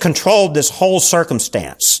 Jesus controlled this whole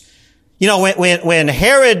circumstance. You know, when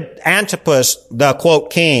Herod Antipas, the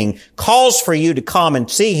quote king, calls for you to come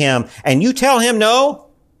and see him and you tell him no,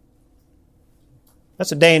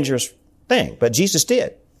 that's a dangerous thing. But Jesus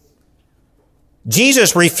did.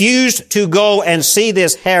 Jesus refused to go and see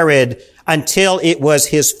this Herod until it was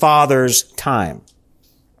his Father's time.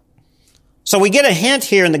 So we get a hint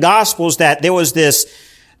here in the Gospels that there was this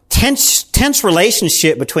tense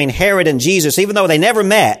relationship between Herod and Jesus, even though they never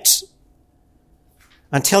met,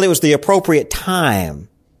 until it was the appropriate time.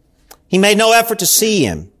 He made no effort to see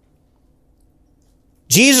him.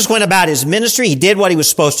 Jesus went about his ministry. He did what he was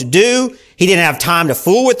supposed to do. He didn't have time to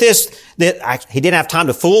fool with he didn't have time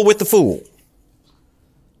to fool with the fool.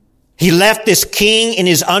 He left this king in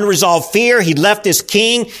his unresolved fear. He left this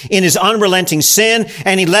king in his unrelenting sin.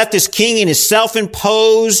 And he left this king in his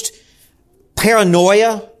self-imposed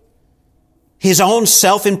paranoia, his own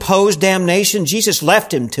self-imposed damnation. Jesus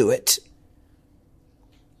left him to it.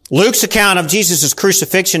 Luke's account of Jesus'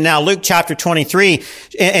 crucifixion, now Luke chapter 23,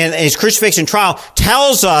 and his crucifixion trial,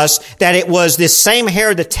 tells us that it was this same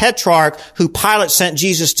Herod the Tetrarch who Pilate sent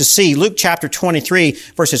Jesus to see. Luke chapter 23,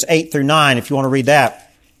 verses 8 through 9, if you want to read that.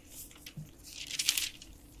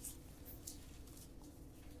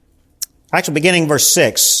 Actually, beginning verse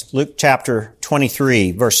 6, Luke chapter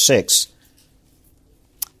 23, verse 6.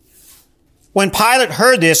 When Pilate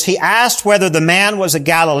heard this, he asked whether the man was a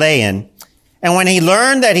Galilean. And when he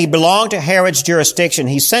learned that he belonged to Herod's jurisdiction,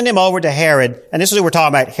 he sent him over to Herod. And this is what we're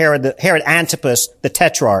talking about, Herod Antipas, the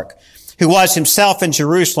Tetrarch, who was himself in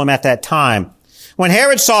Jerusalem at that time. When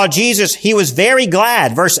Herod saw Jesus, he was very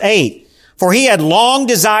glad, verse 8, for he had long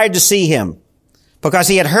desired to see him, because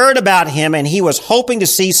he had heard about him and he was hoping to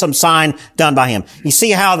see some sign done by him. You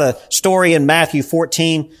see how the story in Matthew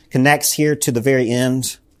 14 connects here to the very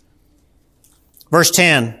end? Verse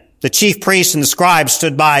 10, the chief priests and the scribes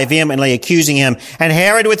stood by, vehemently accusing him. And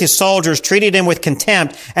Herod with his soldiers treated him with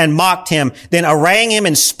contempt and mocked him. Then arraying him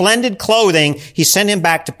in splendid clothing, he sent him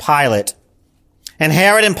back to Pilate. And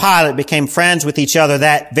Herod and Pilate became friends with each other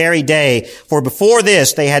that very day, for before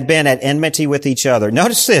this they had been at enmity with each other.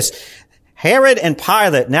 Notice this. Herod and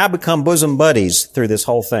Pilate now become bosom buddies through this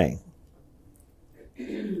whole thing.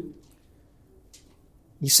 You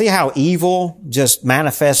see how evil just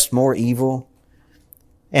manifests more evil?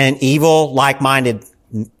 And evil, like-minded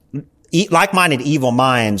evil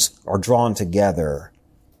minds are drawn together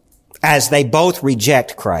as they both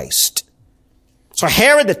reject Christ. So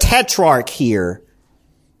Herod the Tetrarch here,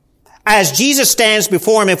 as Jesus stands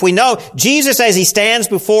before him, if we know Jesus as he stands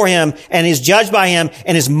before him and is judged by him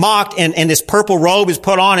and is mocked and this purple robe is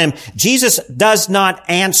put on him, Jesus does not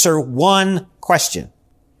answer one question.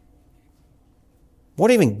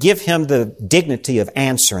 Won't even give him the dignity of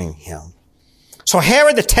answering him. So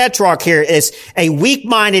Herod the Tetrarch here is a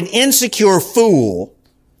weak-minded, insecure fool.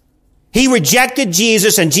 He rejected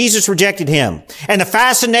Jesus and Jesus rejected him. And the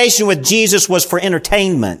fascination with Jesus was for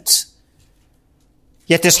entertainment.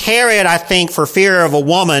 Yet this Herod, I think, for fear of a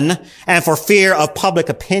woman and for fear of public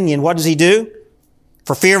opinion, what does he do?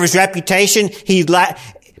 For fear of his reputation, he had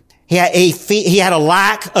a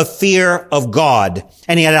lack of fear of God.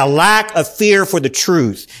 And he had a lack of fear for the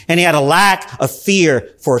truth. And he had a lack of fear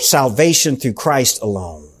for salvation through Christ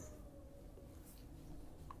alone.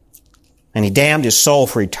 And he damned his soul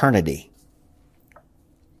for eternity.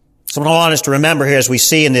 So what I want us to remember here as we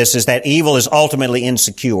see in this is that evil is ultimately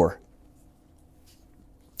insecure.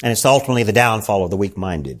 And it's ultimately the downfall of the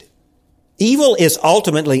weak-minded. Evil is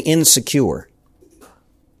ultimately insecure.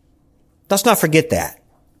 Let's not forget that.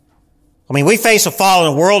 I mean, we face a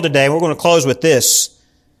fallen world today. We're going to close with this.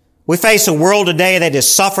 We face a world today that is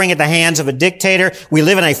suffering at the hands of a dictator. We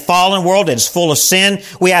live in a fallen world that is full of sin.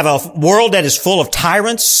 We have a world that is full of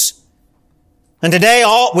tyrants. And today,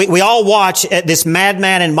 we all watch this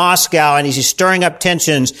madman in Moscow, and he's stirring up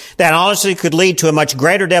tensions that honestly could lead to a much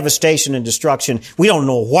greater devastation and destruction. We don't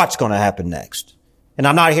know what's going to happen next. And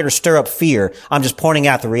I'm not here to stir up fear. I'm just pointing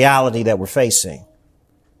out the reality that we're facing.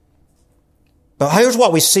 But here's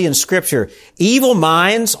what we see in Scripture. Evil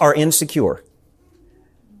minds are insecure.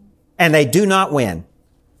 And they do not win.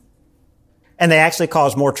 And they actually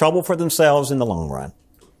cause more trouble for themselves in the long run.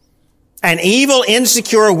 An evil,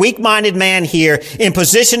 insecure, weak-minded man here in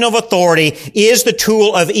position of authority is the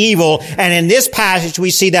tool of evil. And in this passage,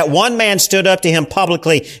 we see that one man stood up to him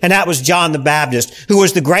publicly, and that was John the Baptist, who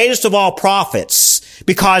was the greatest of all prophets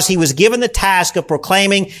because he was given the task of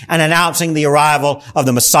proclaiming and announcing the arrival of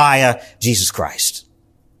the Messiah, Jesus Christ.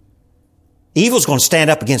 Evil's going to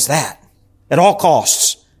stand up against that. at all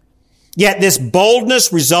costs. Yet this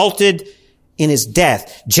boldness resulted in his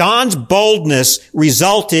death. John's boldness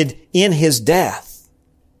resulted in his death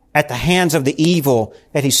at the hands of the evil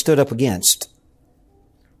that he stood up against.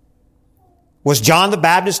 Was John the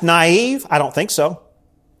Baptist naive? I don't think so.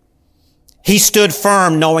 He stood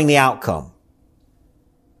firm knowing the outcome.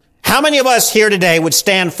 How many of us here today would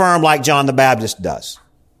stand firm like John the Baptist does?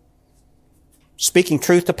 Speaking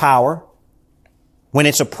truth to power when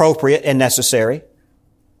it's appropriate and necessary.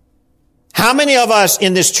 How many of us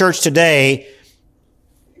in this church today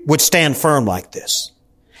would stand firm like this?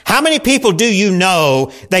 How many people do you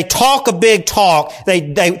know, they talk a big talk,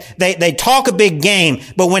 they talk a big game,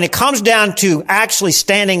 but when it comes down to actually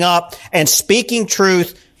standing up and speaking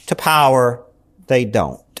truth to power, they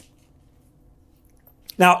don't.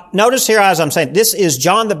 Now, notice here as I'm saying, this is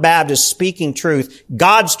John the Baptist speaking truth,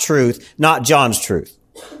 God's truth, not John's truth.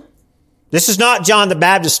 This is not John the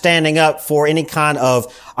Baptist standing up for any kind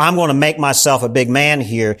of, I'm going to make myself a big man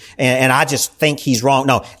here, and I just think he's wrong.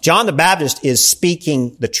 No, John the Baptist is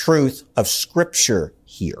speaking the truth of Scripture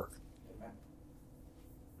here.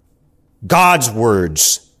 God's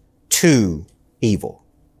words to evil.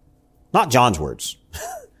 Not John's words.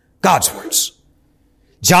 God's words.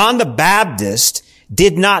 John the Baptist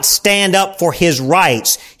did not stand up for his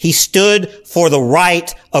rights. He stood for the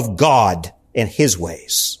right of God and his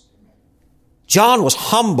ways. John was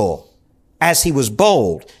humble as he was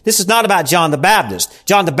bold. This is not about John the Baptist.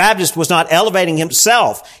 John the Baptist was not elevating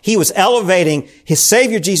himself. He was elevating his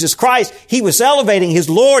Savior, Jesus Christ. He was elevating his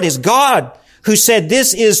Lord, his God, who said,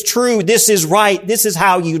 this is true, this is right, this is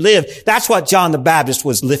how you live. That's what John the Baptist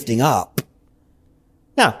was lifting up.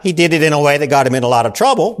 Now, he did it in a way that got him in a lot of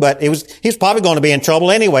trouble, but he was probably going to be in trouble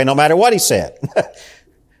anyway, no matter what he said.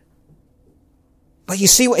 But you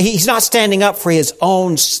see, he's not standing up for his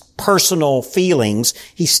own personal feelings.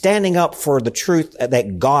 He's standing up for the truth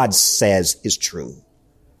that God says is true.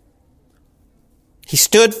 He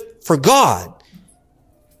stood for God.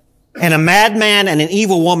 And a madman and an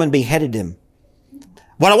evil woman beheaded him.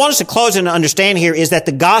 What I want us to close and understand here is that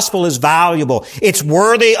the gospel is valuable. It's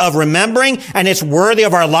worthy of remembering, and it's worthy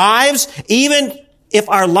of our lives, even if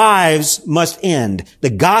our lives must end.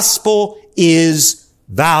 The gospel is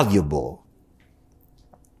valuable.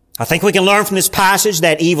 I think we can learn from this passage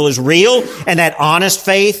that evil is real and that honest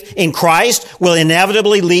faith in Christ will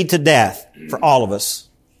inevitably lead to death for all of us.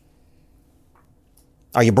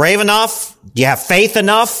 Are you brave enough? Do you have faith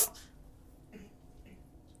enough?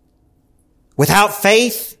 Without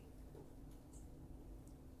faith,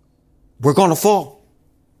 we're going to fall.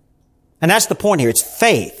 And that's the point here. It's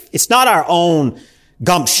faith. It's not our own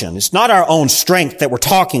gumption. It's not our own strength that we're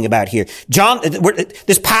talking about here.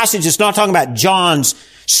 This passage is not talking about John's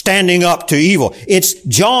standing up to evil. It's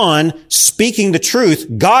John speaking the truth,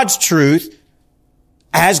 God's truth,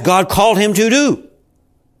 as God called him to do.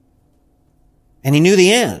 And he knew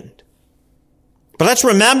the end. But let's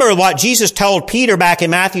remember what Jesus told Peter back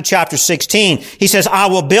in Matthew chapter 16. He says, I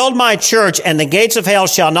will build my church and the gates of hell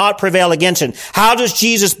shall not prevail against it. How does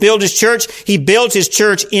Jesus build his church? He builds his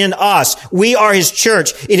church in us. We are his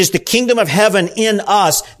church. It is the kingdom of heaven in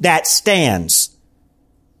us that stands.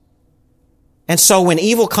 And so when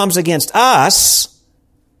evil comes against us,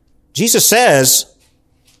 Jesus says,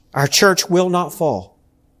 our church will not fall.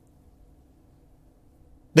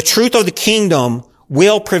 The truth of the kingdom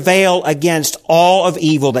will prevail against all of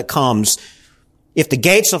evil that comes. If the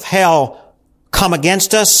gates of hell come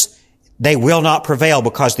against us, they will not prevail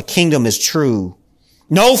because the kingdom is true.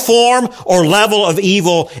 No form or level of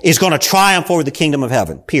evil is going to triumph over the kingdom of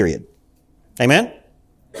heaven, period. Amen?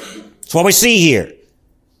 That's what we see here.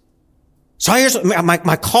 So here's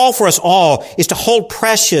my call for us all is to hold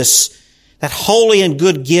precious that holy and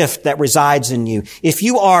good gift that resides in you. If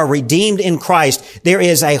you are redeemed in Christ, there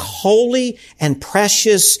is a holy and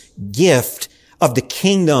precious gift of the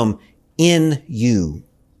kingdom in you.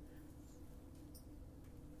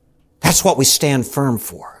 That's what we stand firm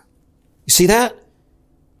for. You see that?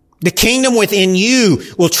 The kingdom within you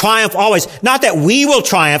will triumph always. Not that we will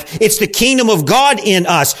triumph. It's the kingdom of God in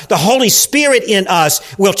us. The Holy Spirit in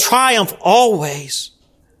us will triumph always.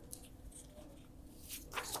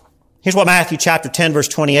 Here's what Matthew chapter 10 verse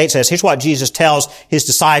 28 says. Here's what Jesus tells his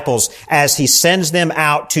disciples as he sends them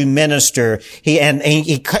out to minister.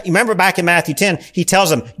 Remember back in Matthew 10, he tells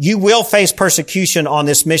them, you will face persecution on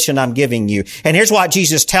this mission I'm giving you. And here's what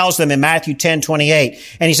Jesus tells them in Matthew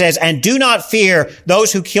 10:28. And he says, and do not fear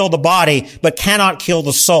those who kill the body, but cannot kill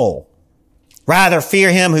the soul. Rather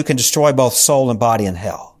fear him who can destroy both soul and body in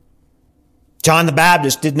hell. John the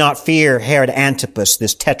Baptist did not fear Herod Antipas,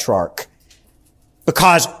 this tetrarch,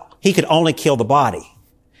 because he could only kill the body.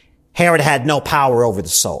 Herod had no power over the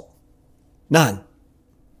soul. None.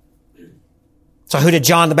 So who did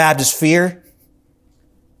John the Baptist fear?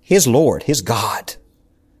 His Lord, his God,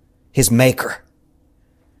 his Maker.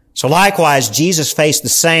 So likewise, Jesus faced the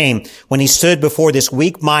same when he stood before this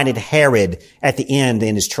weak-minded Herod at the end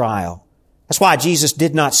in his trial. That's why Jesus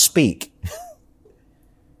did not speak.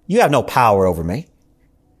 You have no power over me.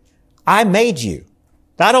 I made you.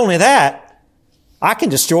 Not only that, I can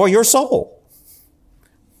destroy your soul.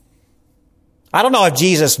 I don't know if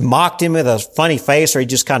Jesus mocked him with a funny face or he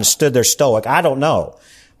just kind of stood there stoic. I don't know.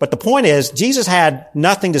 But the point is, Jesus had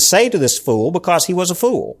nothing to say to this fool because he was a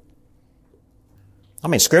fool. I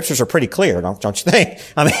mean, scriptures are pretty clear, don't you think?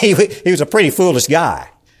 I mean, he was a pretty foolish guy.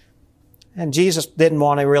 And Jesus didn't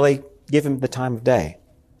want to really give him the time of day.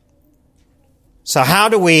 So how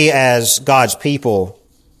do we, as God's people,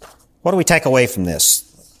 what do we take away from this?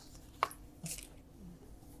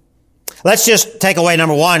 Let's just take away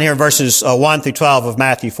number one here, verses 1 through 12 of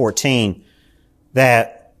Matthew 14,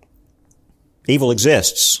 that evil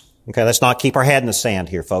exists. Okay, let's not keep our head in the sand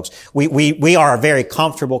here, folks. We are a very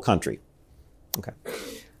comfortable country. Okay.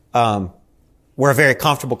 We're a very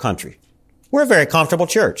comfortable country. We're a very comfortable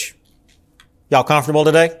church. Y'all comfortable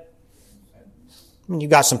today? You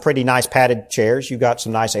got some pretty nice padded chairs. You got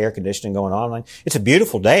some nice air conditioning going on. It's a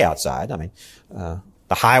beautiful day outside. I mean,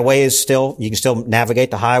 the highway is still, you can still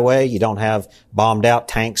navigate the highway. You don't have bombed out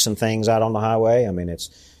tanks and things out on the highway. I mean, it's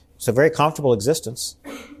a very comfortable existence.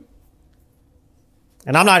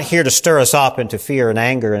 And I'm not here to stir us up into fear and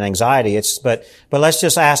anger and anxiety. But let's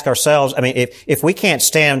just ask ourselves, I mean, if we can't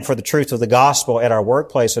stand for the truth of the gospel at our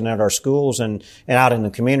workplace and at our schools and out in the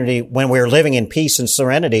community when we're living in peace and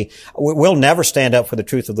serenity, we'll never stand up for the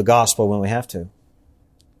truth of the gospel when we have to.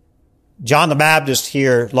 John the Baptist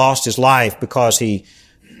here lost his life because he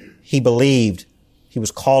believed he was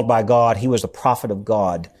called by God. He was the prophet of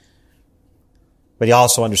God. But he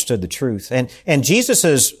also understood the truth. And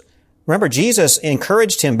remember, Jesus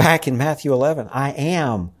encouraged him back in Matthew 11. I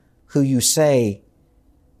am who you say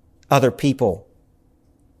other people.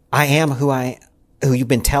 I am who you've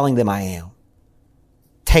been telling them I am.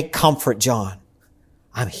 Take comfort, John.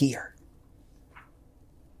 I'm here.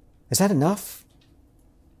 Is that enough?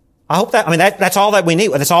 I hope that's all that we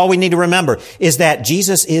need. That's all we need to remember is that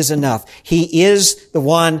Jesus is enough. He is the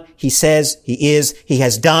one he says he is. He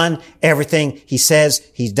has done everything he says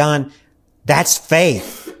he's done. That's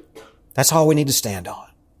faith. That's all we need to stand on.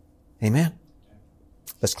 Amen.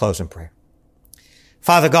 Let's close in prayer.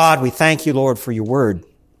 Father God, we thank you, Lord, for your word.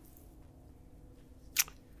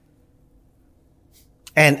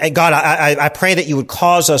 And God, I pray that you would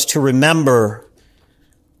cause us to remember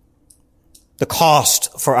the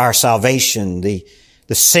cost for our salvation, the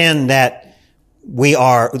sin that we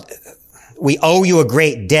owe you a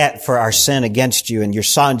great debt for our sin against you, and your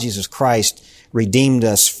Son, Jesus Christ, redeemed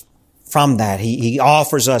us from that. He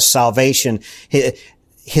offers us salvation.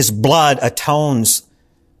 His blood atones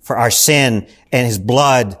for our sin, and his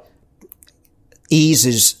blood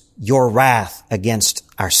eases your wrath against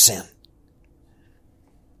our sin.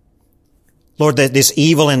 Lord, that this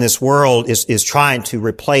evil in this world is trying to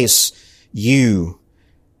replace you,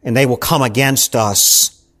 and they will come against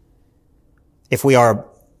us if we are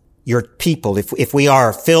your people. If we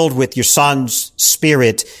are filled with your Son's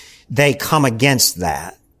Spirit, they come against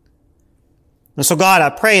that. And so, God, I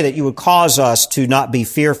pray that you would cause us to not be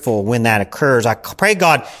fearful when that occurs. I pray,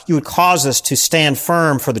 God, you would cause us to stand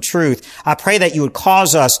firm for the truth. I pray that you would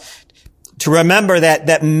cause us to remember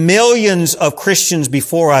that millions of Christians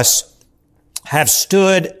before us have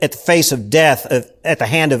stood at the face of death, at the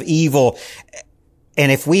hand of evil. And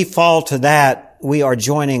if we fall to that, we are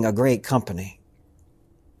joining a great company.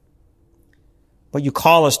 But you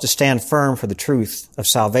call us to stand firm for the truth of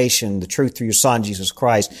salvation, the truth through your Son, Jesus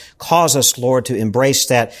Christ. Cause us, Lord, to embrace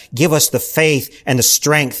that. Give us the faith and the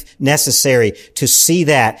strength necessary to see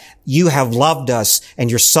that you have loved us and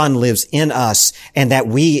your Son lives in us, and that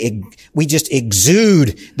we just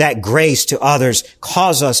exude that grace to others.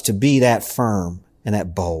 Cause us to be that firm and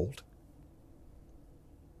that bold.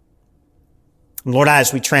 And Lord,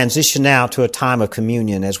 as we transition now to a time of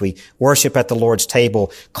communion, as we worship at the Lord's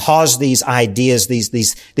table, cause these ideas,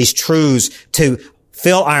 these truths to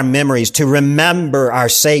fill our memories, to remember our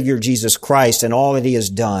Savior Jesus Christ and all that he has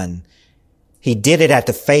done. He did it at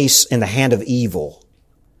the face and the hand of evil.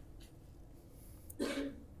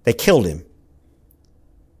 They killed him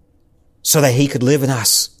so that he could live in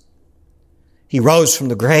us. He rose from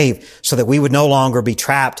the grave so that we would no longer be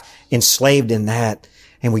trapped, enslaved in that.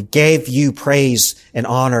 And we gave you praise and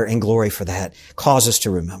honor and glory for that. Cause us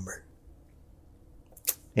to remember.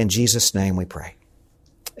 In Jesus' name we pray.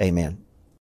 Amen.